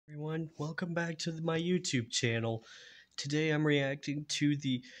everyone, welcome back to my YouTube channel. Today I'm reacting to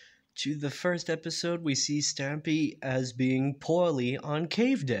the first episode. We see Stampy as being poorly on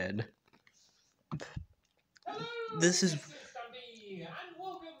Cave Den. Hello, This is Stampy, and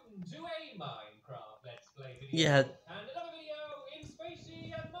welcome to a Minecraft Let's Play video. Yeah. And another video in Spacey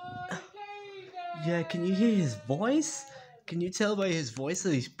and my cave. Yeah, can you hear his voice? Can you tell by his voice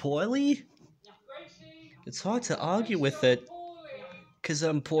that he's poorly? Spacey, It's hard to argue with it, cause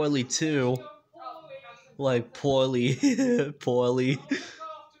I'm poorly too. Like poorly, poorly. Oh, look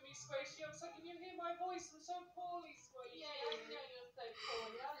after me, Spacey. Can you hear my voice? I'm so poorly, Spacey. Yeah, I know you're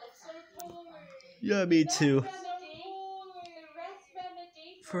so poorly. So poorly. Yeah, me too. The rest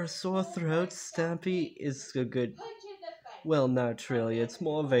remedy For a sore throat, Stampy is a good. punch in the face. Well, not really. It's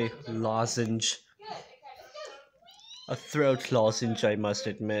more of a lozenge. Good. Okay, let's go. A throat lozenge, I must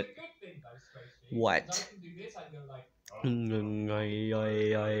admit. It's a good thing, though, Spacey. What? I can do this. I can go like. I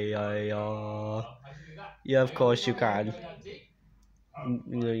I can do that. Yeah, of course you can. Go that deep.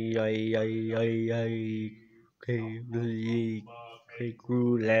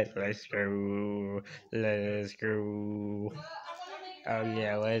 Let's go. Let's go. Oh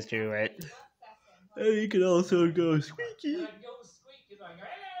yeah, let's do it. And you can also go squeaky. And I can go squeaky. I go,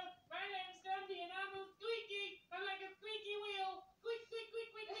 hello, my name's Stampy and I'm a squeaky. I'm like a squeaky wheel. Squeak, squeak, squeak,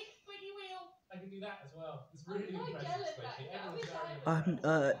 squeak, squeak, squeaky wheel. I can do that as well. It's really impressive, Spacey. Everyone's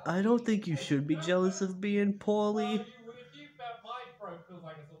very I don't think you should be jealous of being poorly. if you felt my throat feels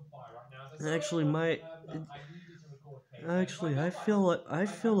like it's on fire right now. So Actually, my I needed to record cake. actually, I feel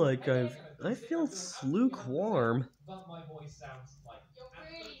lukewarm. But my voice sounds like You're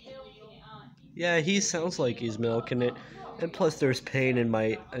really milking it, aren't you? Yeah, he sounds like he's milking it, and plus there's pain in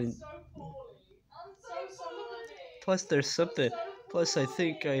my. I'm so poorly. I'm so poorly. Plus there's something. Plus I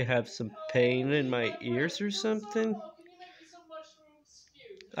think I have some pain in my ears or something. Can you make me some mushroom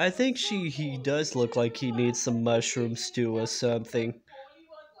stew? I think he does look like he needs some mushroom stew or something. Poorly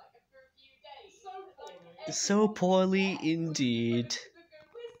one, like for a few days. So poorly. So poorly indeed. We're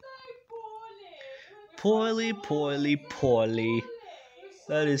so Poorly.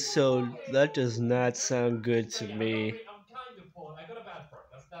 That does not sound good to me. I'm kind of poor. I got a bad throat.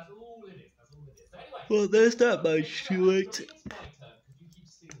 That's all it is. That's all it is. So anyway. Well, there's not much to it. It's my turn because you keep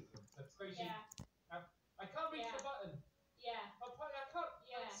stealing them. So Squishy, Yeah. I can't reach the button. Yeah. I can't.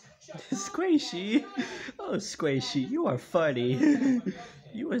 Yeah. Squishy. Oh, Squishy, you are funny.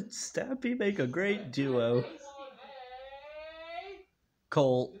 You and Stampy make a great duo.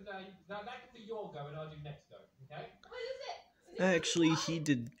 Cole. That can be your go and I'll do next go. Okay? What is it? Actually, he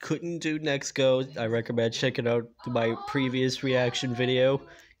couldn't do next go. I recommend checking out my previous reaction video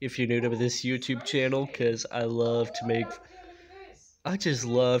if you're new to this YouTube channel, because I just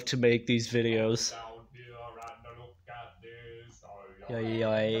love to make these videos.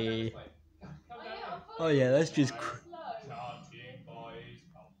 Yeah. Oh yeah, that's just.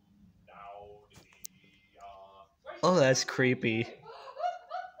 Oh, that's creepy. That's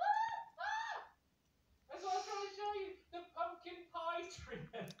what I was trying to show you. The pumpkin pie tree.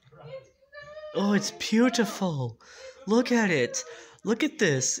 Oh, it's beautiful. Look at it. Look at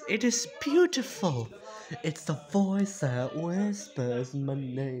this. It is beautiful. It's the voice that whispers my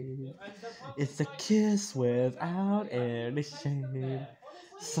name. It's a kiss without any shame.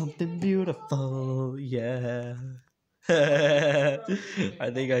 Something beautiful, yeah. I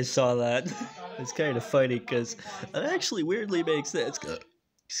think I saw that. It's kind of funny because it actually weirdly makes sense.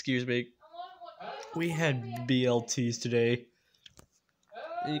 Excuse me. We had BLTs today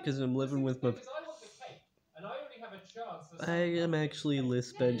because I'm living with my. I am actually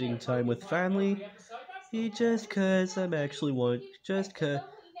spending time with family. Just cause I'm actually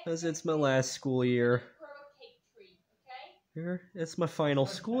cause it's my last school year. It's my final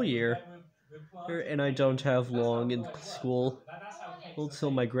school year. And I don't have long in school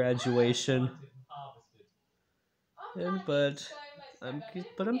until my graduation. But I'm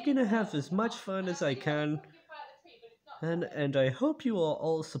gonna have as much fun as I can. And I hope you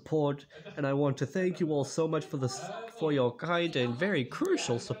all support, and I want to thank you all so much for your kind and very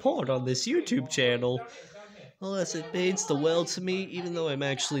crucial support on this YouTube channel. Alas, it means the world to me, even though I'm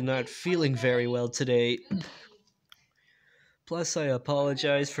actually not feeling very well today. Plus, I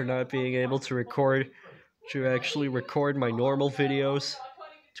apologize for not being able to actually record my normal videos,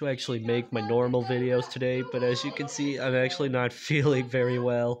 to actually make my normal videos today, but as you can see, I'm actually not feeling very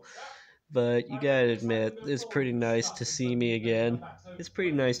well. But you gotta admit, it's pretty nice to see me again. It's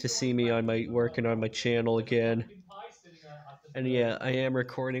pretty nice to see me working on my channel again. And yeah, I am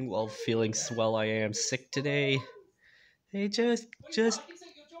recording while I am sick today. Hey, just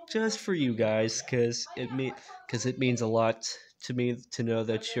for you guys, cause it means a lot to me to know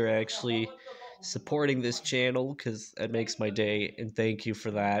that you're actually supporting this channel, because that makes my day, and thank you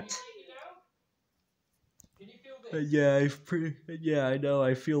for that. Can you feel this? Yeah, I know.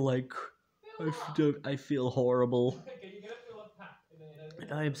 I feel like I feel horrible. Okay, you're gonna feel a pat in And a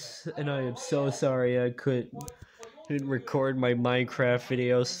little bit. I am so sorry I couldn't record my Minecraft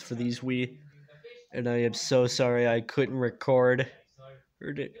videos for these and I am so sorry I couldn't record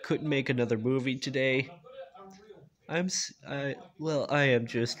or couldn't make another movie today. I am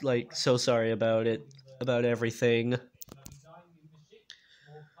just like so sorry about it, about everything.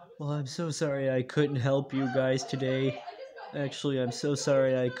 Well, I'm so sorry I couldn't help you guys today. Actually, I'm so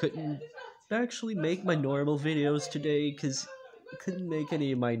sorry I couldn't actually make my normal videos today, because I couldn't make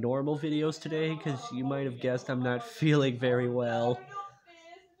any of my normal videos today because you might have guessed I'm not feeling very well.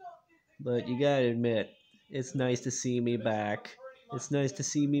 But you gotta admit, it's nice to see me back. It's nice to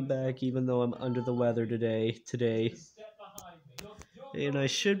see me back even though I'm under the weather today. And I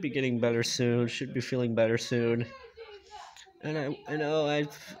should be getting better soon, should be feeling better soon. And I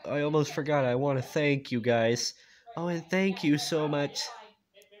almost forgot, I want to thank you guys. Oh, and thank you so much.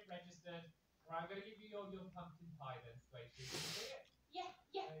 It registered. Right, I'm gonna give you your pumpkin pie then, Squishy. Can you see it? Yeah,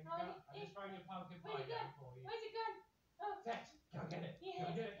 yeah. There you go. I'm just throwing your pumpkin pie down for you. Where's it gone? Oh. Fetch. Go get it. Yeah.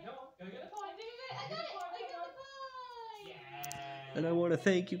 Go get it. Come on. Go get the pie. I got it. I got the pie. Yeah. And I want to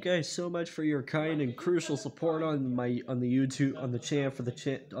thank you guys so much for your kind and crucial support on the YouTube, on the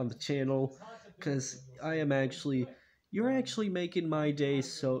channel, because you're actually making my day.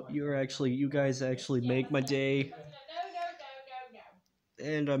 So you guys actually make my day,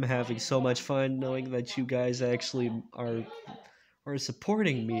 and I'm having so much fun knowing that you guys actually are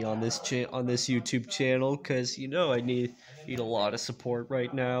supporting me on this YouTube channel, because I need a lot of support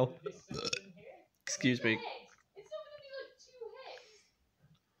right now. Excuse me. It's not gonna be like 2 heads.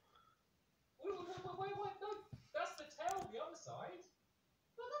 Wait, no. That's the tail, the other side.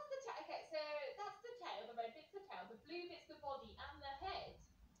 Well, that's the tail. Okay, so that's the tail. The red bit's the tail. The blue bit's the body and the head.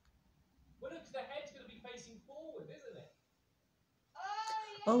 Well, look, the head's gonna be facing forward, isn't it?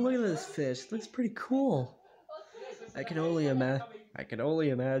 Oh, look at this fish. Looks pretty cool. I can only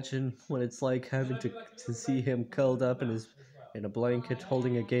imagine what it's like having to see him curled up in a blanket,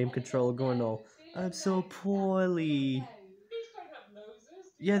 holding a game controller, going all, "I'm so poorly." Fish don't have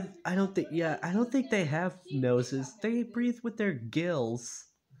noses. Yeah, I don't think they have noses. They breathe with their gills.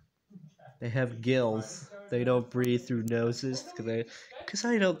 They have gills. They don't breathe through noses, because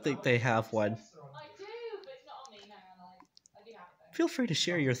I don't think they have one. I do, but it's not on me. No, I do have it though. Feel free to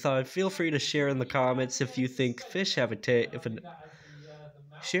share your thoughts. Feel free to share in the comments if you think fish have a tail.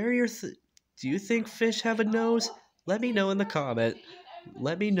 Do you think fish have a nose? Let me know in the comment.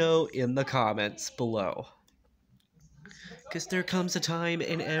 Let me know in the comments below. Because there comes a time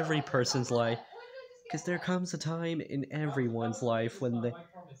in every person's life. Because there comes a time in everyone's life when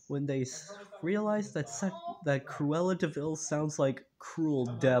they realize that Cruella de Vil sounds like cruel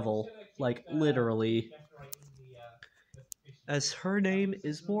devil, like literally, as her name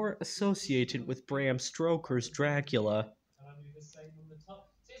is more associated with Bram Stoker's Dracula.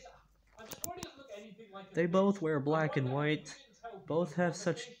 They both wear black and white, both have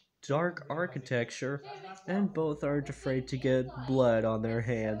such dark architecture, and both aren't afraid to get blood on their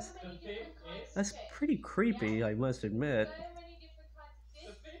hands. That's pretty creepy, I must admit.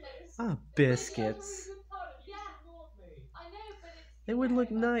 Ah, biscuits. I know, but It would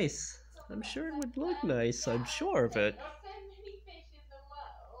look nice. I'm sure it would look nice. I'm sure of it. There's so many fish in the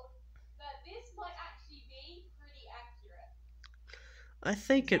world that this might actually be pretty accurate. I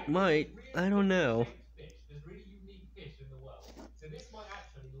think it might. I don't know. There's really unique fish in the world. So this might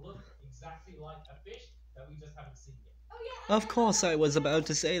actually look exactly like a fish that we just haven't seen yet. Oh yeah. Of course I was about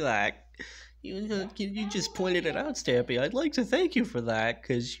to say that. You just pointed it out, Stampy. I'd like to thank you for that,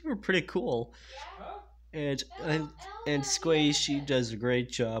 because you were pretty cool. Yeah. And Squay, she does a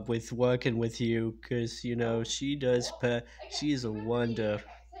great job with working with you, because she's a wonder.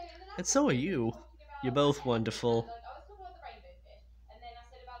 And so are you. You're both wonderful. I was talking about the rainbow fish, and then I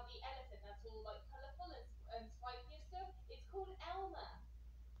said about the elephant that's all like colourful and stripy and stuff. It's called Elmer.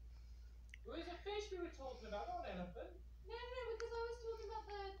 Well, there's a fish we were talking about, not an elephant. No, because I was talking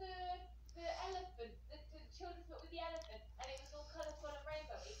about the elephant, the children's book with the elephant, and it was all colourful and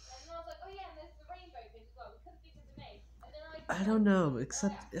rainbowy. And then I was like, oh yeah, and there's the rainbow fish as well. We couldn't think of the name. And then I don't know,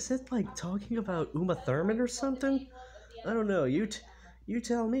 except, is it like talking about Uma Thurman or something? I don't know, you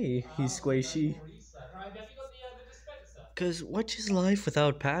tell me, he's squishy. Right, have you got the dispenser? Because what is life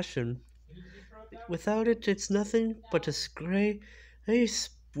without passion? Without it, it's nothing but a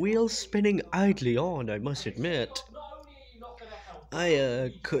wheel spinning idly on, I must admit. Not only are you not going to help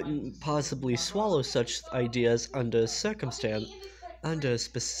I couldn't possibly swallow such ideas under under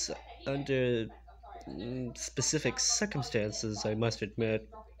spec- under specific circumstances. I must admit.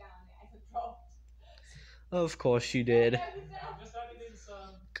 Of course you did. I'm just adding in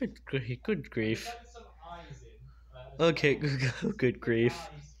some. Good I just grief. added some eyes in as Okay, well. good The grief. eyes,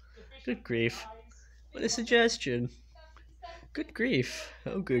 the fish Good with the grief. eyes. What a suggestion. Good Stampy, grief.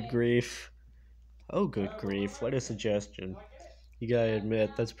 Oh, good grief. Oh, good What am I grief. What wearing a here? suggestion. Do I get it? You gotta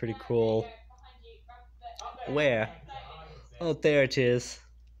admit, that's pretty there you cool. go, behind you. Grab the, Oh, there we go. Where? Thanks. It's Oh, there. there it is.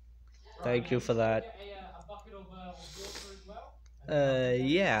 Right, Thank okay, you I'm for just going to that. get a bucket of water as well. And then I'll do that.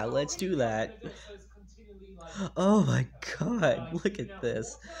 Yeah, So let's do originally I was that. going to do it so it's continually like Oh my water. god, Like look spewing at out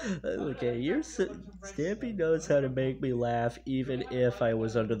this. water. I'm Look going at to you're attract a bunch of Stampy redstone. I'm knows going to how to drop it on make me the laugh Should even we have it if like I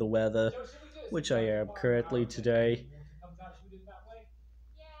was under the weather, should we do it so which you I open the am fire currently and then today. water comes out? Should we do it that way?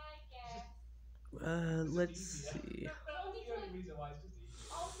 yeah, I guess. It's just Let's easier. see. That's the only reason why it's just easier.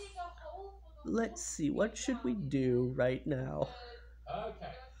 I'll dig a hole for the water Let's see, to what go should we down do instead. right now?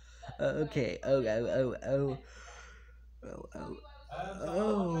 Okay. Okay, oh,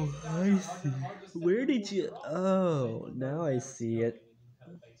 I see. Where did you? Oh, now I see it. I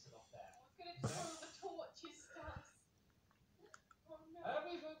was gonna twirl the torches, Stamps. Oh no.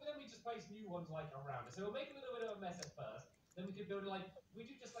 Then we just place new ones like around it. So we'll make a little bit of a mess at first. Then we can build like we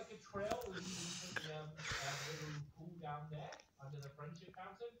do just like a trail leading to the little pool down there under the friendship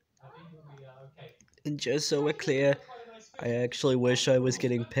fountain. I think it'll be okay. And just so we're clear, I actually wish I was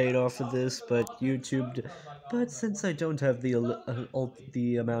getting paid off of this, but YouTube. But since I don't have the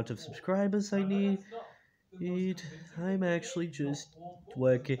amount of subscribers I need, I'm actually just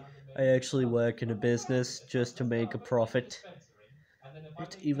working. I actually work in a business just to make a profit.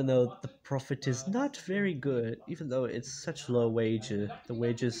 Even though the profit is not very good, even though it's such low wages, the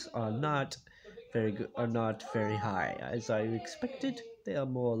wages are not very good, are not very high as I expected. They are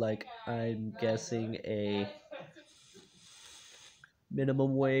more like, I'm guessing, a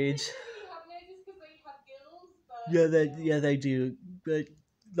minimum wage. You have noticed because they have gills, but Yeah, they do. But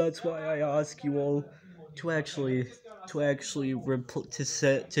that's why I ask you all to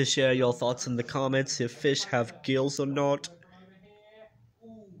to share your thoughts in the comments if fish have gills or not.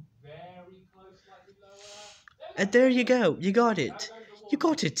 And there you go. You got it. You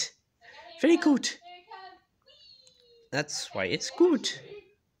got it. Very good. here it comes. Whee! That's why it's good.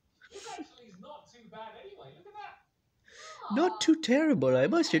 This actually is not too bad anyway. Look at that. Not too terrible, I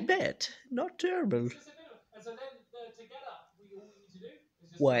must admit. Not terrible. It's just a bit of, and so then to get up, all we need to do is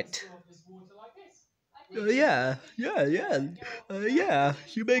just What? store this water like this. Yeah. Yeah,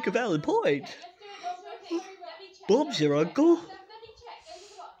 you make a valid point. Okay, let's do it. Let's do it. Let me check. Bob's your uncle. Let me check. Go to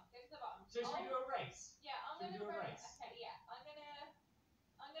the bottom. Go to the bottom. So should we do a race? Yeah, Should we do a race? Okay, yeah.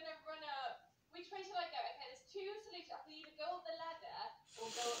 I'm gonna run up. Which way should I go? Okay, there's two solutions. I can either go up the ladder or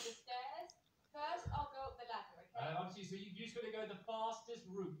go up the stairs. First, I'll go up the ladder. Okay. Obviously, so you're just going to go the fastest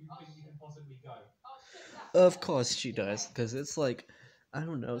route you think you can possibly go. I'll shoot that. Of course she does, because it's like, I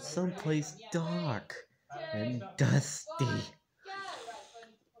don't know, someplace dark and dusty. Go. Right, so I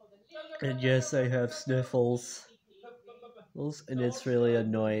need to pull the And yes, I have sniffles. And it's really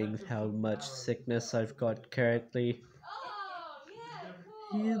annoying how much sickness I've got currently. Oh, yeah,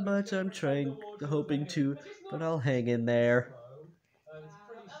 cool. Yeah, but I'm hoping to, but I'll hang in there.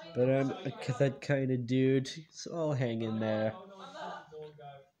 But I'm that kind of dude, so I'll hang in there.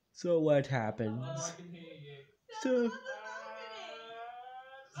 So what happens? I can hear you. So,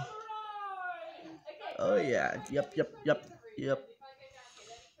 Okay. oh yeah, yep. If I go down here, let me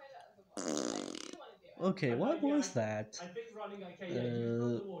try that other one. Do you want to do it? Okay, what was that? I think running, okay, yeah, you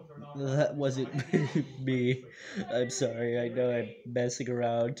fill the water and I'll That wasn't me. I'm sorry, I know I'm messing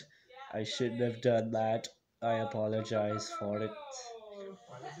around. I shouldn't have done that. I apologize for it.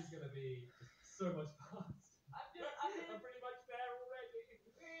 Right, this is going to be so much fun. I'm pretty much there already.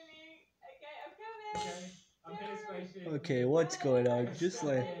 Really? Okay, I'm coming. Okay, I'm getting spaceship. Okay, what's going on? Just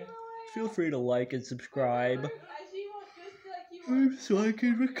feel free to like and subscribe As you want, just like you want. so I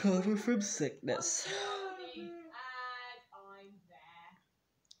can recover from sickness. And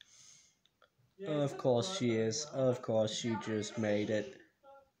I'm there. Of course she is. Of course she just made it.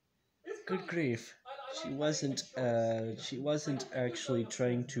 Good grief. She wasn't actually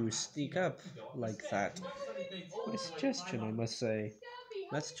trying to sneak up like that. What a suggestion, I must say.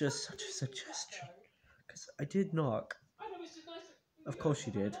 That's just such a suggestion. Because I did knock. Of course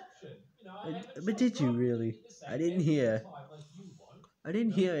you did. But did you really? I didn't hear. I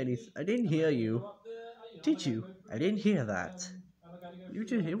didn't hear anything. I didn't hear you. Did you? I didn't hear that.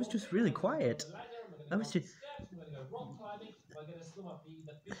 It was just really quiet. I was just... We're going to swim up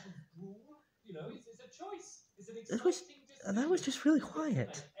the fish's drool. You know, it's a choice. It's an It was... exciting That was just really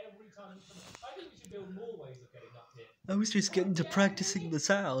quiet. Every time you come up. I think we should build more ways of getting up here. I was just getting to practicing the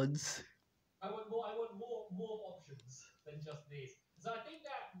sounds. I want more options than just these. So I think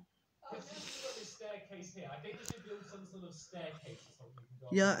that because we've got this staircase here, I think we should build some sort of staircase or something you can go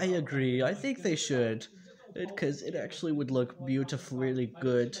up. Yeah, I agree. I think they should. Because it actually would look beautiful, really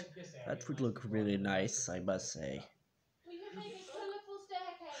good. That would look really nice, I must say. We could make a colourful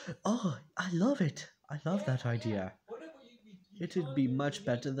staircase. Oh, I love it. I love that idea. It would be much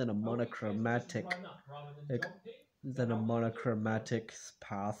better than a monochromatic, than a monochromatic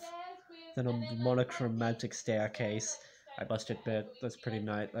path, than a monochromatic staircase. I must admit, that's pretty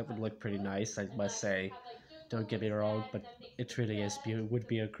nice. That would look pretty nice, I must say. Don't get me wrong, but it really would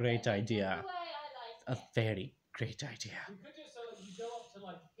be a great idea. A very great idea. We could just so like you go up to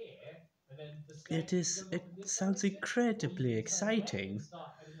like here, and then the It sounds incredibly exciting.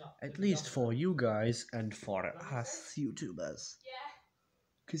 At least for you guys and for us YouTubers. Yeah.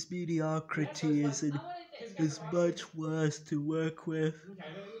 Because mediocrity is much worse to work with.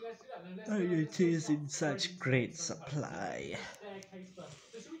 Okay, let's do that. And it is in such great supply. Staircase first.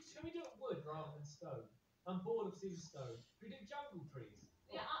 So should we do it wood rather than stone? I'm bored of seeing stone. Should we do jungle trees?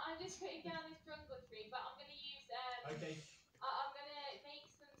 Yeah, I'm just putting down this jungle tree, but I'm gonna use Okay. I'm gonna make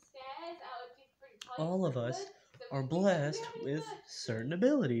some stairs out of different types. All of us are blessed with certain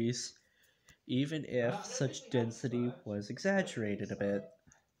abilities, even if such density was exaggerated a bit.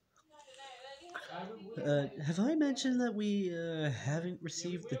 Have I mentioned that we haven't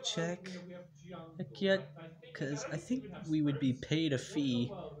received the check yet? Because I think we would be paid a fee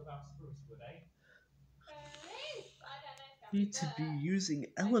to be using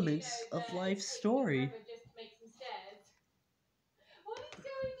elements of life's story. Just to make some stairs. What is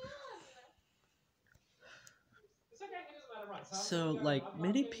going on? It's okay, it doesn't matter, right? So, like,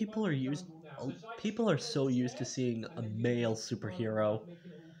 many people are so used to seeing a male superhero,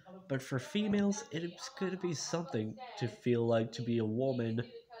 but for females, it's going to be something to feel like to be a woman,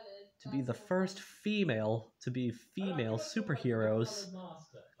 to be the first female to be female superheroes.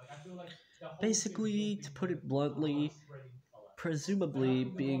 Basically, to put it bluntly, presumably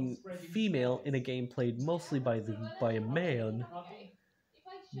being female in a game played mostly by a man,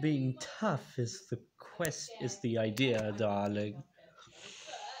 being tough is the idea, darling.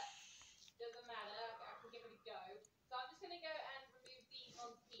 Doesn't matter, I can give it a go. So I'm just gonna go and remove these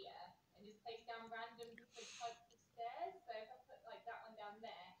ones here and just place down random different types of stairs. So if I put like that one down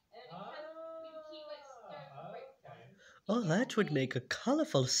there, and then we can keep like stone brick ones. Oh, that would make a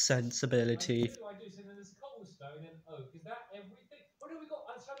colourful sensibility. I do. So then there's cobblestone and oak. Is that everything? What do we got?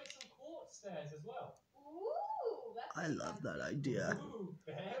 Shall I make some quartz stairs as well? Ooh, that's I love that idea. Ooh,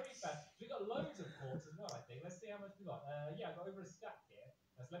 very fast. We got loads of quartz as well, I think. Let's see how much we got. Yeah, I got over a stack here.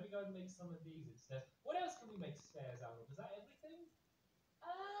 So let me go and make some of these instead. What else can we make stairs out of? Is that everything?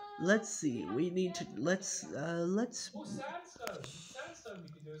 Let's see. We need to let's. Oh, sandstone. Sandstone we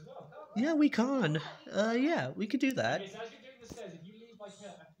can do as well. Can't we? Yeah, we can. Yeah, we could do that. Okay, so as you're doing the stairs, if you leave like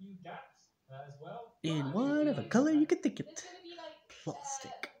a few gaps as well. In whatever color you can think it. There's gonna be like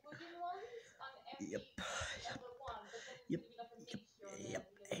Plastic. wooden ones on every Yep. other one, but then there's gonna be like a mixture of Yep.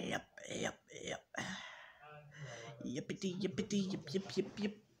 everything. Yippity yippity yip yip yip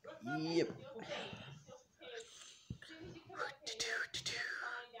yip. Yep.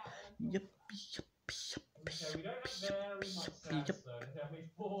 Yep. Okay, we don't have very much sandstone. Okay, I've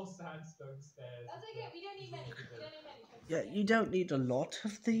made 4 sandstone stairs. That's okay, we don't need many. We don't need many. Yeah, you don't need a lot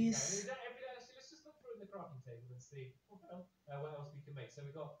of Okay, these. is that everything? Actually, let's just look through in the crafting table and see what else we can make. So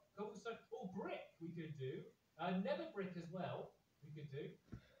we've got cobblestone. Oh, brick we could do. Nether brick as well we could do.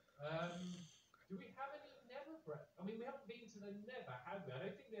 Do we have any nether brick? I mean, we haven't been to the nether, have we? I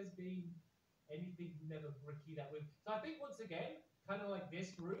don't think there's been anything nether bricky that we've... So I think, once again, kind of like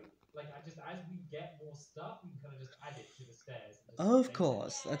this room, like just as we get more stuff, we can kind of just add it to the stairs. Of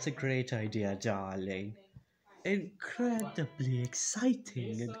course, that's a great idea, darling. Incredibly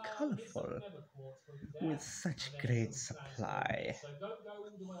exciting and colourful, with such great supply. So don't go all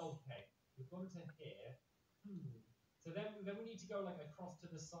the way. Okay, we've gone to here. So then we need to go like across to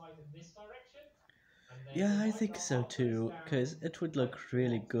the side in this direction. Yeah, I think so too, because it would look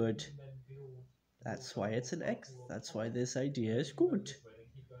really good. That's why it's an X. That's why this idea is good.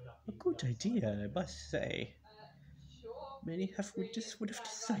 A good idea, I must say. Many would have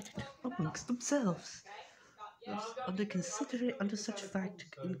decided amongst themselves. Under such fact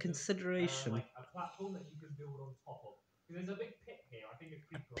in consideration. Like a platform that you can build on top of. Because there's a big pit here. I think a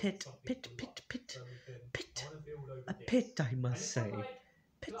creeper. Pit. A pit, I must say.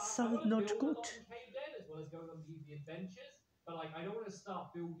 Pits are not good. As well as going on the adventures, but like I don't want to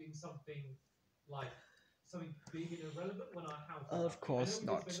start building something like something big and irrelevant when our house is Of ugly. I know course we just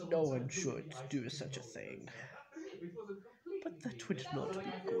not. spent a No lot of one time building should the ice do cream such a holder, thing. which wasn't completely But that would needed. That not was But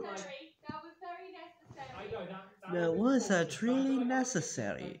be I feel good. like necessary. That was very necessary. I know that Now, was was important. that But I feel really like I want to make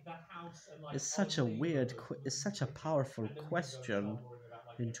necessary? the house and like It's our such a weird, neighborhood look it's such a pretty, powerful and then we can go and start question worrying about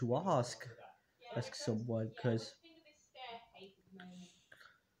like and to everything else ask after that. Yeah, Does that ask make sense? someone, yeah, what do because you think of this staircase at the moment?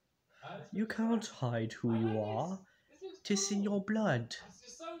 This you looks fun. can't hide who I you like are. this looks Tis in cool. your blood. It's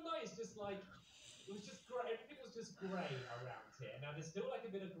just so nice. Just like it was just grey. Everything was just grey around here. Now there's still like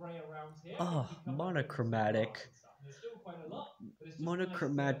a bit of grey around here. Oh, As we come up with some monochromatic. grass and stuff. And there's still quite a lot, but it's just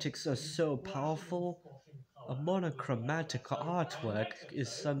Monochromatics are nice to so be powerful. splashing and A squashing colour monochromatic towards the edge of that. So artwork next is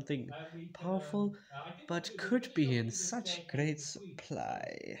episode, something we can. powerful, I think but we'll could finish be off in doing the such staircase great between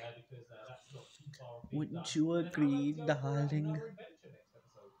supply. because that's not too far off being done. Wouldn't you And then how about we agree, go for darling? another adventure next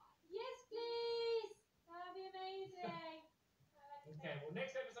episode? Yes, please. That'd be amazing. Okay, well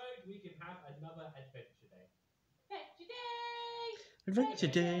next episode we can have another adventure day. Adventure day. Adventure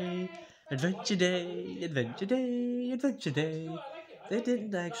Day, Adventure Day, Adventure Day, Adventure Day. They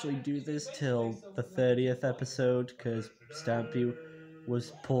didn't actually do this till the 30th episode, because Stampy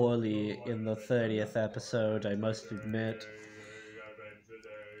was poorly in the 30th episode, I must admit.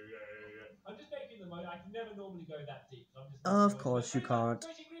 I'm just making the most. I can never normally go that deep. So I'm just. Of course you can't.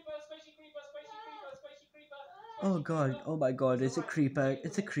 Squishy creeper, squishy creeper, squishy creeper, squishy creeper. Oh god, oh my god, it's a creeper,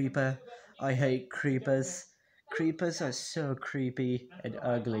 it's a creeper. I hate creepers. Creepers are so creepy and I'm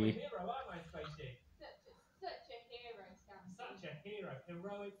a ugly. hero, aren't I, Spacey? Such a hero, Stampy. Such a hero,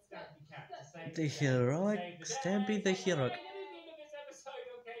 heroic Stampy Cat to save The day, heroic to save the Stampy day. the hero. Okay, that is the end of this episode.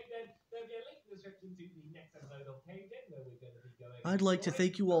 Okay, then there'll be a link in the description to the next episode of Cave Den, where we're going to be going. I'd like to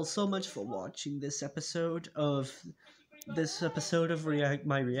thank you all so much for watching this episode of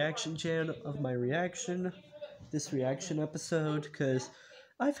my reaction channel, of my reaction, this reaction episode, because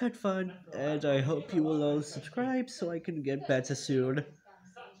I've had fun, and I hope you will all subscribe so I can get better soon.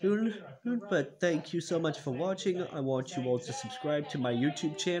 But thank you so much for watching. I want you all to subscribe to my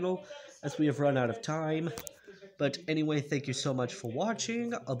YouTube channel, as we have run out of time. But anyway, thank you so much for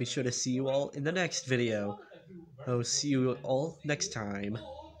watching. I'll be sure to see you all in the next video. I'll see you all next time.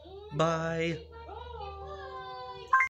 Bye.